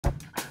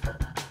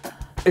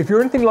If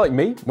you're anything like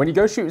me, when you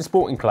go shooting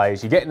sporting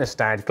clays, you get in a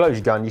stand, you close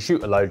your gun, you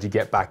shoot a load, you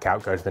get back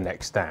out, go to the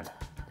next stand.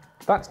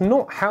 That's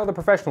not how the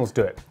professionals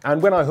do it.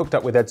 And when I hooked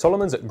up with Ed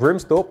Solomons at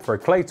Grimsthorpe for a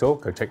clay tour,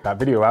 go check that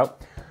video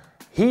out,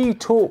 he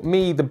taught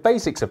me the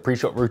basics of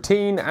pre-shot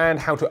routine and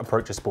how to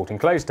approach a sporting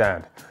clay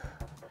stand.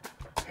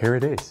 Here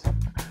it is.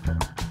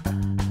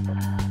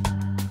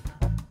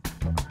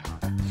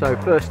 So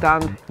first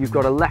stand, you've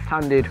got a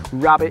left-handed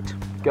rabbit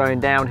going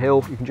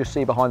downhill. You can just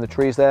see behind the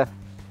trees there.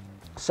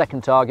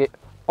 Second target,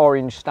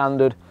 orange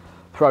standard,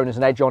 thrown as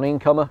an edge-on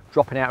incomer,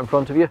 dropping out in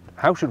front of you.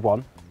 How should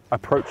one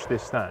approach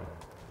this stand?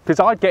 Because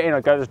I'd get in,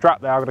 I'd go, there's a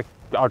trap there,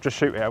 I'll just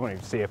shoot it. I wouldn't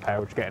even see a pair,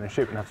 I'll just get in and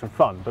shoot and have some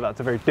fun. But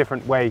that's a very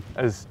different way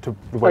as to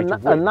the way to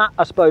win. And that,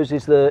 I suppose,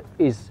 is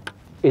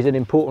an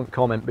important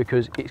comment,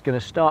 because it's going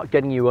to start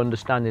getting you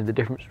understanding the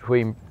difference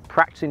between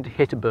practicing to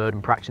hit a bird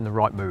and practicing the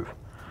right move.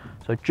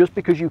 So just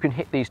because you can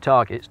hit these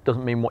targets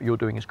doesn't mean what you're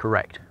doing is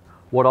correct.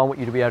 What I want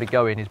you to be able to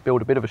go in is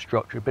build a bit of a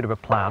structure, a bit of a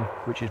plan,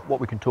 which is what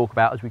we can talk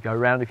about as we go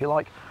around, if you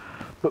like,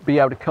 but be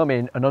able to come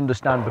in and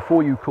understand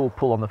before you call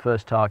pull on the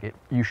first target,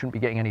 you shouldn't be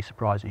getting any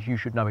surprises. You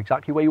should know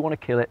exactly where you want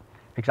to kill it,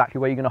 exactly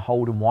where you're going to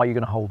hold and why you're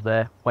going to hold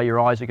there, where your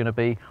eyes are going to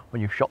be when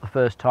you've shot the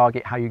first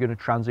target, how you're going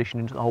to transition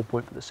into the whole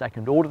point for the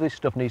second. All of this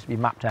stuff needs to be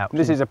mapped out.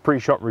 This is a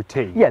pre-shot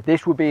routine? Yeah,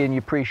 this would be in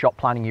your pre-shot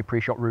planning, your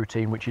pre-shot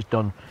routine, which is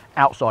done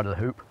outside of the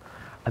hoop.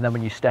 And then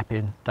when you step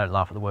in, don't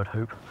laugh at the word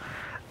hoop,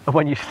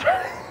 when you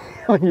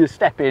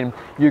step in,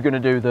 you're going to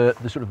do the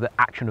sort of the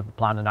action of the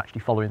plan and actually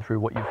following through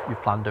what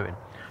you've planned doing.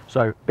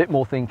 So a bit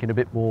more thinking, a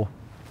bit more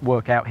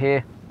work out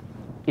here,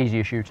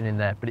 easier shooting in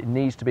there, but it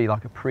needs to be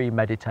like a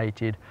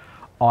premeditated,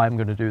 I'm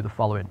going to do the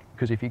following.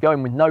 Because if you're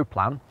going with no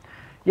plan,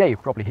 yeah, you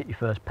probably hit your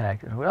first pair.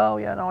 Well,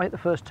 yeah, no, I hit the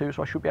first two,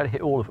 so I should be able to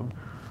hit all of them.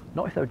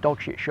 Not if they're dog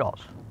shit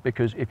shots,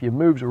 because if your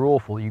moves are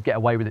awful, you get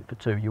away with it for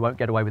 2, you won't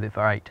get away with it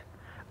for 8.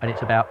 And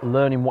it's about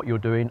learning what you're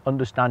doing,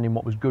 understanding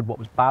what was good, what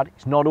was bad.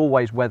 It's not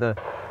always whether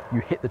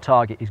you hit the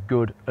target is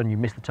good and you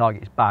miss the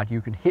target is bad.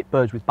 You can hit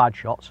birds with bad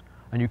shots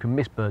and you can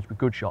miss birds with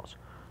good shots.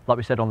 Like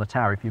we said on the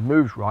tower, if your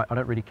move's right, I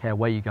don't really care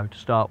where you go to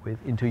start with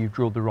until you've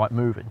drilled the right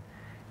move in.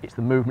 It's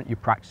the movement you're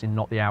practicing,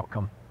 not the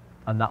outcome.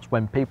 And that's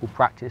when people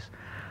practice,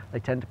 they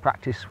tend to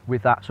practice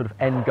with that sort of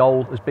end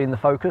goal as being the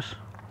focus.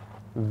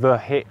 The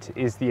hit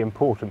is the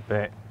important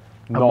bit,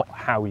 not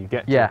how you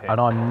get to yeah, hit. and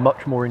I'm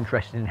much more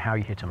interested in how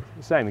you hit them.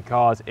 Same in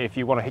cars, if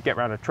you want to get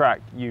around a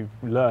track, you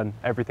learn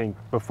everything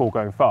before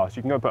going fast.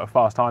 You can go put a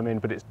fast time in,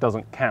 but it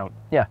doesn't count.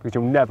 Yeah. Because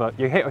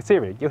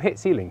you'll hit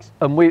ceilings.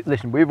 And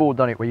we've all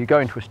done it where you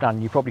go into a stand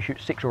and you probably shoot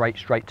 6 or 8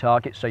 straight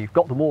targets, so you've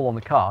got them all on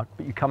the card,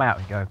 but you come out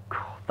and go,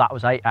 that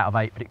was 8 out of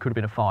 8, but it could have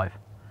been a 5.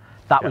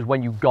 That was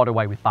when you got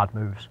away with bad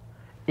moves.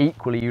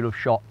 Equally, you'll have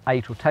shot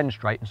 8 or 10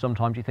 straight, and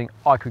sometimes you think,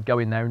 I could go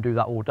in there and do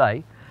that all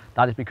day.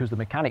 That is because the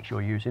mechanics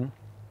you're using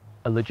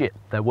are legit,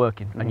 they're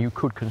working, and you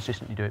could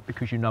consistently do it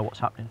because you know what's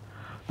happening.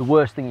 The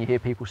worst thing you hear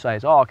people say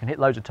is, oh, I can hit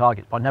loads of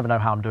targets, but I never know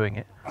how I'm doing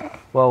it.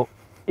 Well,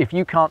 if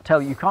you can't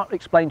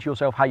explain to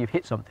yourself how you've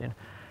hit something,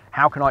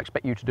 how can I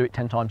expect you to do it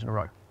 10 times in a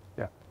row?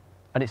 Yeah.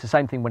 And it's the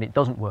same thing when it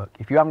doesn't work.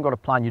 If you haven't got a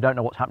plan, you don't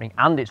know what's happening,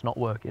 and it's not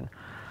working,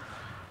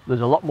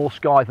 there's a lot more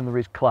sky than there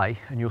is clay,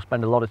 and you'll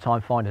spend a lot of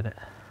time finding it.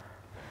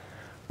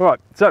 Right,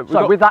 so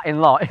with that in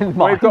mind,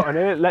 we've got in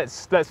here,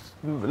 let's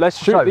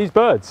shoot these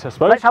birds, I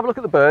suppose. Let's have a look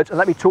at the birds and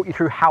let me talk you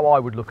through how I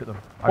would look at them.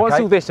 Okay? What's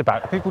all this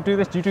about? Do people do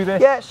this? Do you do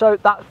this? Yeah, so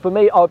that for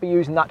me, I'll be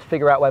using that to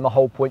figure out where my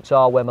hold points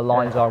are, where my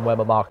lines are, and where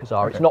my markers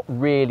are. Okay. It's not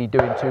really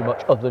doing too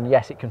much other than,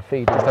 yes, it can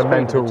feed into the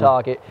speed of the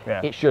target. Yeah.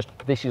 It's just,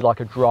 this is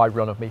like a dry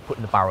run of me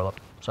putting the barrel up.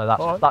 So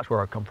that's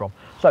where I come from.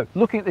 So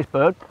looking at this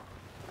bird,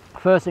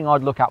 first thing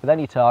I'd look at with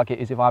any target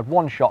is if I had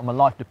one shot and my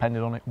life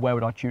depended on it, where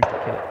would I choose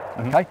to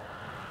kill it? Okay.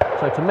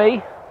 So to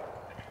me,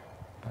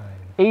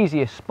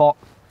 easiest spot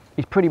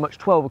is pretty much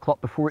 12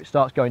 o'clock before it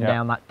starts going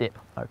down that dip.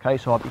 Okay,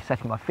 so I'd be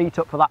setting my feet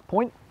up for that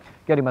point,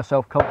 getting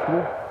myself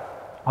comfortable.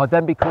 I'd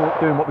then be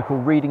doing what we call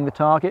reading the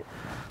target.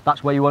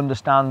 That's where you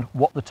understand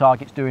what the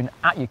target's doing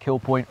at your kill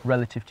point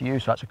relative to you.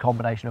 So that's a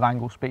combination of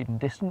angle, speed and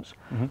distance.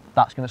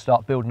 That's going to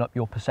start building up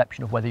your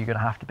perception of whether you're going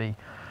to have to be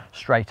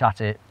straight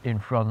at it, in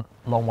front,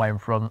 long way in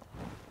front,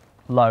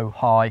 low,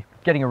 high,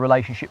 getting a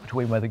relationship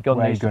between where the gun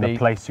needs to be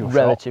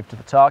relative to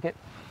the target.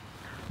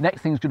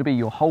 Next thing's going to be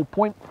your hold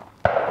point.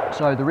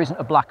 So there isn't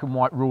a black and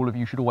white rule of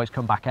you should always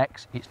come back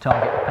X, it's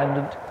target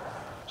dependent.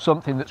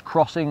 Something that's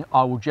crossing,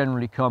 I will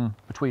generally come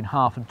between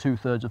half and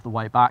 2/3 of the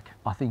way back.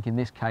 I think in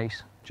this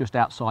case, just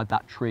outside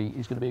that tree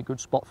is going to be a good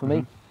spot for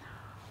me.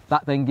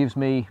 That then gives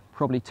me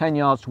probably 10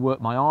 yards to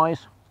work my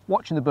eyes.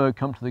 Watching the bird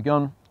come to the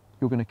gun,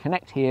 you're going to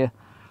connect here,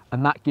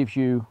 and that gives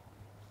you,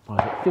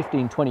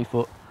 15, 20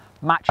 foot,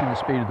 matching the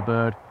speed of the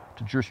bird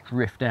to just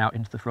drift out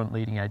into the front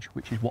leading edge,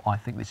 which is what I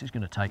think this is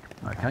going to take,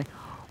 okay?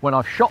 When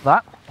I've shot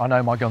that, I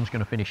know my gun's going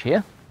to finish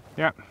here.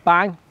 Yeah.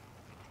 Bang.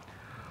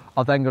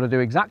 I've then got to do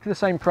exactly the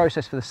same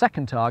process for the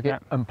second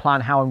target and plan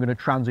how I'm going to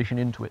transition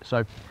into it.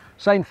 So,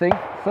 same thing,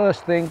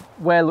 first thing,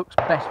 where looks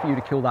best for you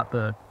to kill that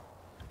bird?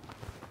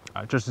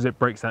 Just as it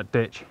breaks that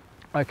ditch.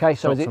 Okay,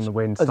 so stops on the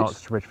wind,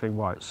 starts to reach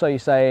white. So you're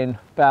saying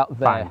about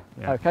there. Bang,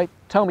 yeah. Okay,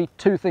 tell me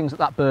two things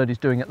that bird is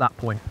doing at that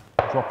point.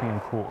 Dropping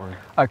and quartering.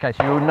 Okay,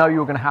 so you'll know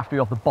you're going to have to be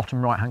off the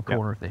bottom right-hand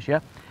corner of this, yeah?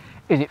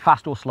 Is it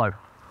fast or slow?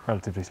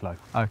 Relatively slow.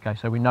 Okay,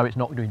 so we know it's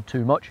not doing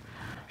too much.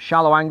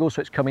 Shallow angle,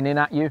 so it's coming in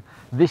at you.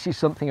 This is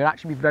something that would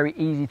actually be very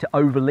easy to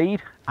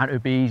overlead, and it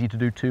would be easy to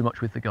do too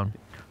much with the gun.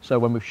 So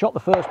when we've shot the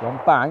first one,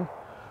 bang,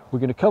 we're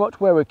going to come up to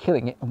where we're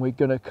killing it, and we're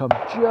going to come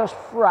just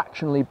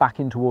fractionally back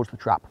in towards the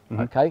trap,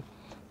 okay?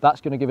 That's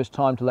going to give us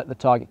time to let the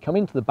target come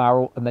into the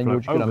barrel, and then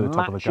you're just going to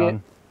match it,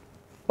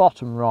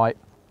 bottom right,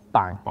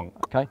 bang, bonk.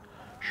 Okay?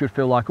 Should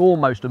feel like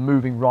almost a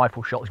moving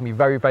rifle shot. There's going to be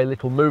very, very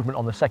little movement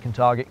on the second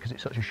target because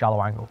it's such a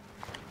shallow angle.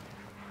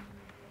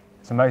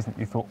 It's amazing that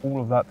you thought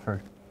all of that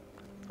through.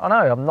 I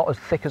know, I'm not as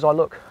thick as I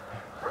look.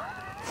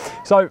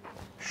 So,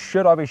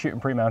 should I be shooting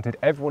pre-mounted?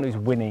 Everyone who's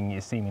winning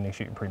is seemingly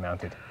shooting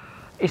pre-mounted.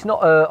 It's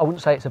not, I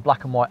wouldn't say it's a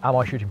black and white, am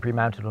I shooting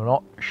pre-mounted or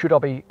not? Should I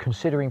be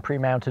considering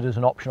pre-mounted as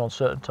an option on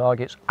certain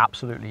targets?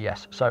 Absolutely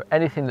yes. So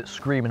anything that's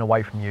screaming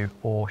away from you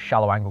or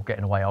shallow angle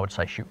getting away, I would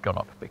say shoot gun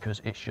up,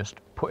 because it's just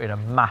putting a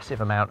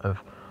massive amount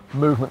of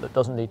movement that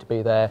doesn't need to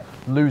be there,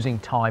 losing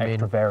time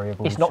Extra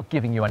variables. It's not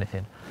giving you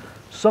anything.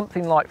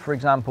 Something like, for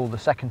example, the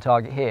second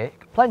target here,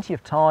 plenty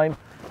of time.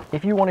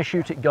 If you want to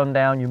shoot it gun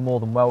down, you're more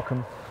than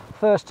welcome.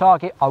 First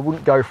target, I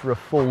wouldn't go for a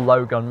full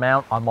low gun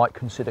mount. I might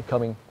consider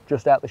coming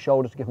just out the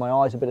shoulder to give my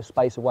eyes a bit of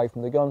space away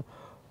from the gun,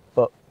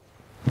 but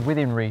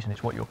within reason,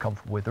 it's what you're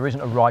comfortable with. There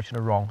isn't a right and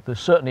a wrong. There's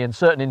certainly, in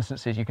certain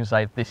instances, you can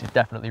say this is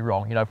definitely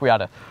wrong. You know, if we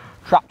had a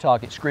trap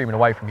target screaming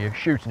away from you,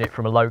 shooting it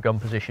from a low gun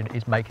position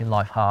is making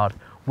life hard.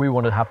 We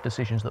want to have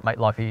decisions that make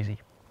life easy.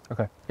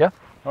 Okay. Yeah?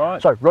 All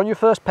right. So run your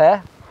first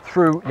pair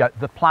through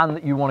the plan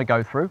that you want to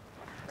go through.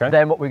 Okay.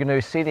 Then what we're going to do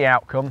is see the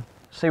outcome,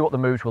 see what the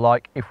moves were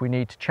like. If we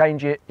need to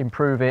change it,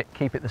 improve it,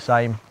 keep it the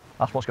same,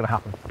 that's what's going to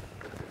happen.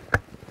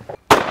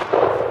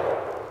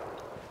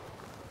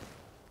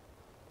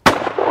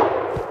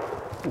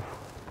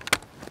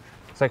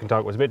 Second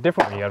target was a bit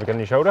different when you had a gun on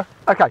your shoulder.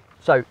 Okay,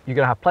 so you're going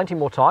to have plenty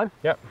more time.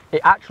 Yep.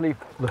 It actually,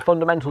 the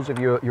fundamentals of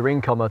your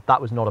incomer,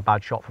 that was not a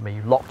bad shot for me.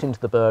 You locked into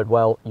the bird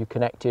well, you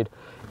connected.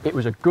 It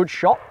was a good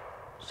shot.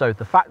 So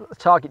the fact that the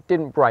target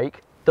didn't break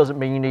doesn't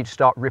mean you need to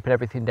start ripping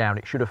everything down.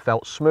 It should have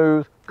felt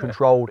smooth,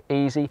 controlled,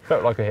 easy.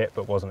 Felt like a hit,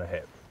 but wasn't a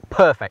hit.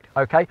 Perfect,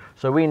 okay.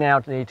 So we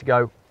now need to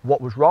go, what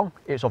was wrong?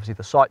 It's obviously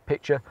the sight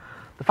picture.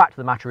 The fact of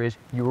the matter is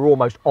you were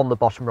almost on the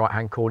bottom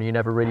right-hand corner. You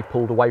never really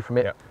pulled away from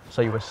it. Yep.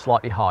 So you were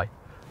slightly high.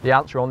 The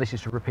answer on this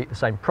is to repeat the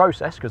same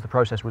process, because the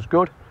process was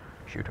good.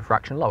 Shoot a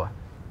fraction lower.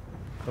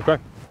 Okay.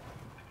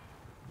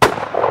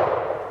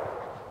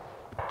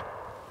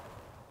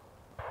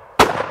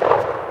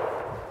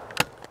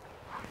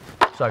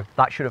 So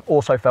that should have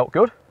also felt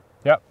good.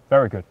 Yep,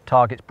 very good.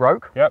 Targets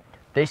broke. Yep.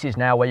 This is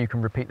now where you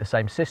can repeat the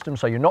same system.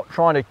 So you're not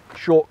trying to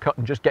shortcut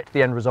and just get to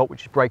the end result,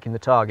 which is breaking the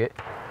target.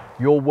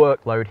 Your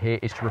workload here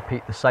is to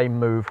repeat the same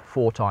move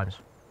 4 times.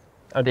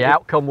 And the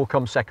outcome will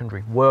come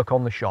secondary. Work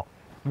on the shot.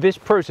 This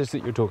process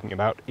that you're talking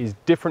about is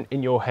different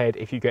in your head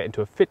if you get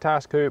into a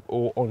fit-ass coop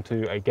or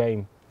onto a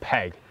game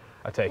peg,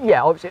 I take it.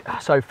 Yeah, obviously.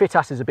 So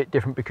fit-ass is a bit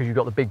different because you've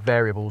got the big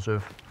variables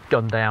of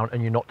gun down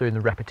and you're not doing the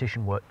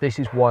repetition work. This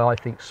is why I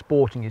think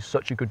sporting is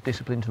such a good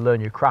discipline to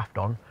learn your craft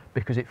on,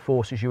 because it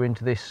forces you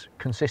into this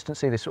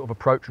consistency, this sort of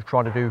approach of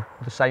trying to do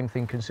the same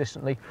thing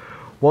consistently.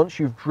 Once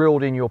you've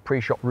drilled in your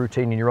pre-shot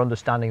routine and you're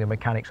understanding the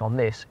mechanics on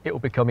this, it will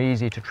become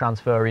easier to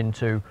transfer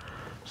into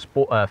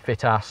sport,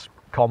 fit-ass,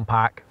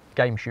 compact,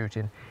 game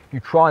shooting.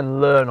 You try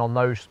and learn on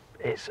those,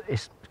 it's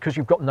because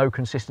you've got no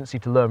consistency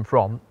to learn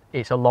from,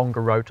 it's a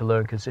longer road to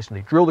learn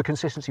consistently. Drill the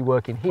consistency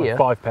work in here. Like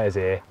 5 pairs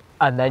here.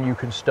 And then you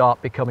can start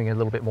becoming a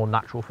little bit more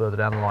natural further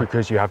down the line.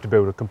 Because you have to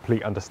build a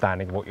complete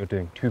understanding of what you're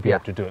doing to be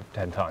able to do it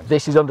 10 times.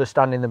 This is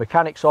understanding the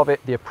mechanics of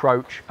it, the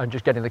approach, and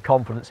just getting the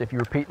confidence. If you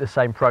repeat the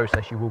same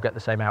process, you will get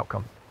the same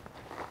outcome.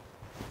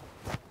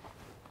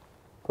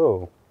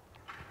 Cool.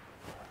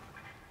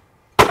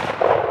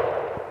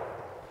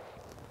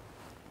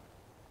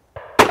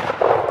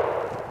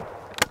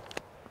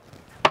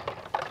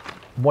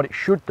 What it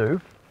should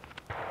do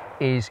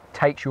is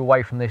takes you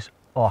away from this,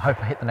 oh, I hope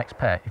I hit the next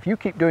pair. If you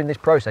keep doing this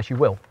process, you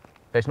will.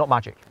 It's not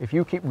magic. If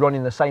you keep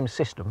running the same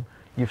system,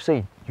 you've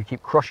seen, you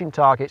keep crushing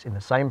targets in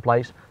the same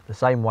place, the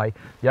same way.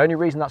 The only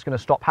reason that's going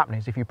to stop happening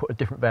is if you put a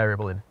different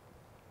variable in.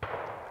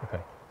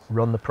 Okay.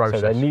 Run the process.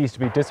 So there needs to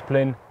be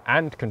discipline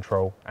and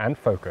control and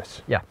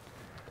focus. Yeah.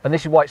 And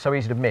this is why it's so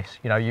easy to miss.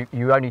 You know,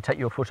 you only take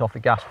your foot off the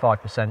gas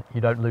 5%,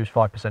 you don't lose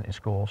 5% in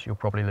scores, you'll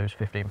probably lose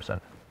 15%.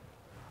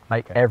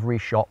 Make every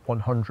shot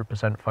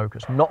 100%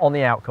 focused, not on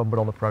the outcome, but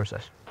on the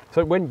process.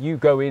 So when you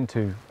go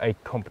into a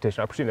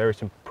competition, I presume there is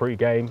some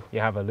pre-game, you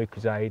have a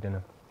Lucozade and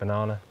a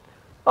banana.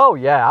 Oh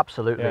yeah,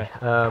 absolutely.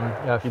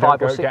 Yeah.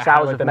 5 or 6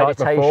 hours of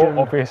meditation, before,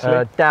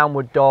 obviously.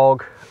 downward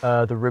dog,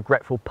 the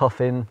regretful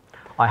puffin.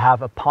 I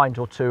have a pint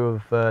or 2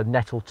 of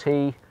nettle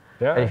tea.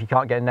 Yeah. And if you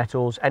can't get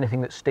nettles,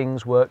 anything that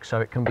stings works. So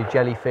it can be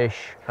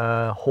jellyfish,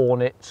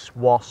 hornets,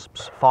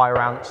 wasps, fire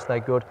ants, they're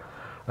good.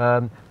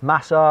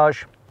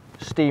 Massage,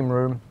 steam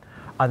room,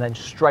 and then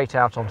straight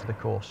out onto the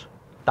course.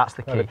 That's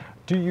the key.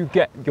 Do you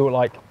get your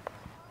like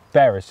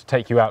bearers to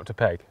take you out to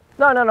peg?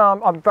 No,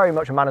 I'm very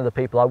much a man of the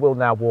people. I will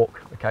now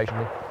walk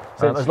occasionally,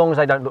 as long as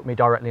they don't look me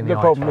directly in the eye.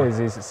 The problem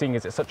is seeing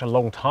as it's such a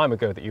long time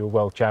ago that you were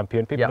world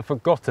champion, people have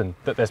forgotten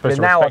that they're supposed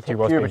to now respect you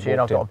whilst being walked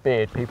and I've got in. a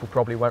beard, people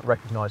probably won't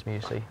recognise me,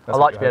 you see. That's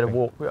I like to be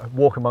able to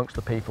walk amongst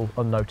the people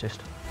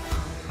unnoticed.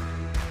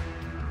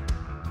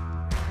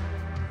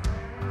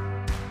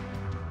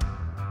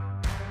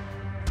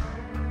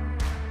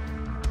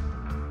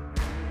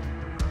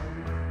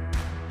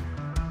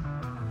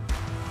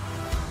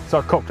 So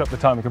I cocked up the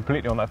timing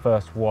completely on that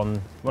first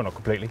one. Well, not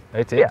completely,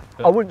 hit it. Yeah,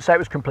 I wouldn't say it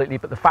was completely,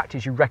 but the fact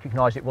is you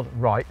recognise it wasn't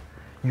right.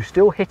 You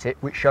still hit it,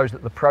 which shows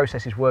that the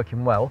process is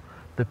working well.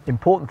 The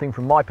important thing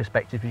from my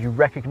perspective is you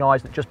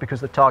recognise that just because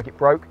the target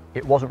broke,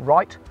 it wasn't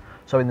right.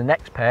 So in the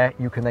next pair,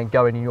 you can then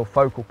go in and your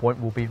focal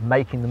point will be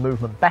making the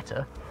movement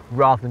better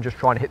rather than just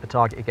trying to hit the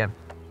target again.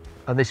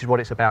 And this is what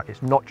it's about.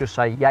 It's not just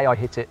say, yay, I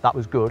hit it, that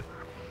was good.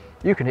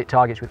 You can hit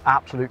targets with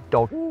absolute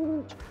dog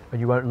and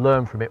you won't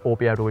learn from it or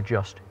be able to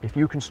adjust. If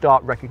you can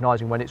start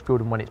recognising when it's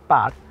good and when it's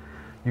bad,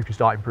 you can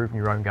start improving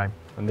your own game.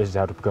 And this is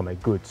how to become a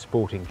good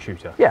sporting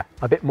shooter. Yeah,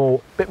 a bit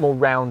more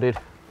rounded,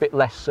 a bit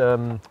less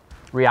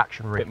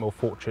reactionary. A bit more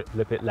fortune,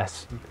 a bit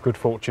less good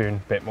fortune,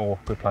 a bit more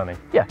good planning.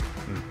 Yeah.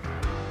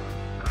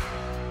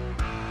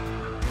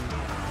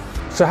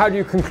 So how do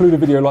you conclude a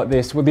video like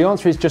this? Well, the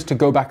answer is just to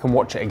go back and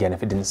watch it again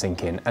if it didn't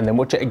sink in, and then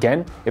watch it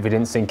again if it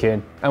didn't sink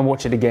in, and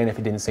watch it again if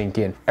it didn't sink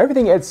in.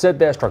 Everything Ed said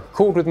there struck a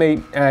chord with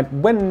me,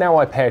 and when now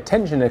I pay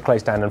attention to the clay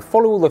stand and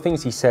follow all the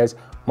things he says,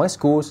 my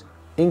scores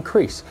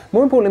increase.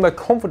 More importantly, my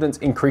confidence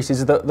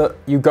increases that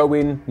you go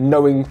in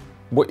knowing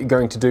what you're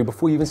going to do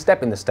before you even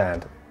step in the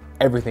stand.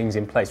 Everything's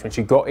in place. Once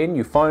you got in,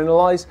 you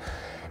finalise.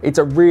 It's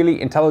a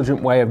really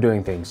intelligent way of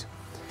doing things.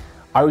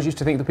 I always used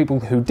to think the people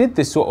who did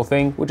this sort of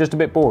thing were just a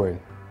bit boring.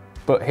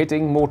 But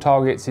hitting more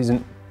targets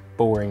isn't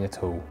boring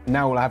at all.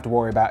 Now all I have to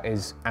worry about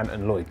is Ant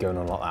and Lloyd going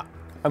on like that.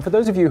 And for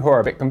those of you who are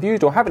a bit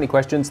confused or have any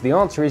questions, the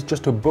answer is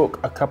just to book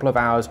a couple of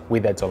hours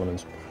with Ed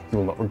Solomons. You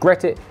will not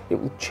regret it. It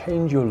will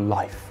change your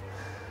life.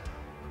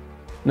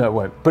 No, it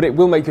won't. But it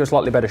will make you a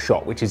slightly better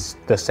shot, which is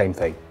the same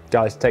thing.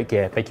 Guys, take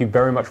care. Thank you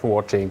very much for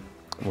watching,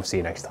 and we'll see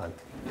you next time.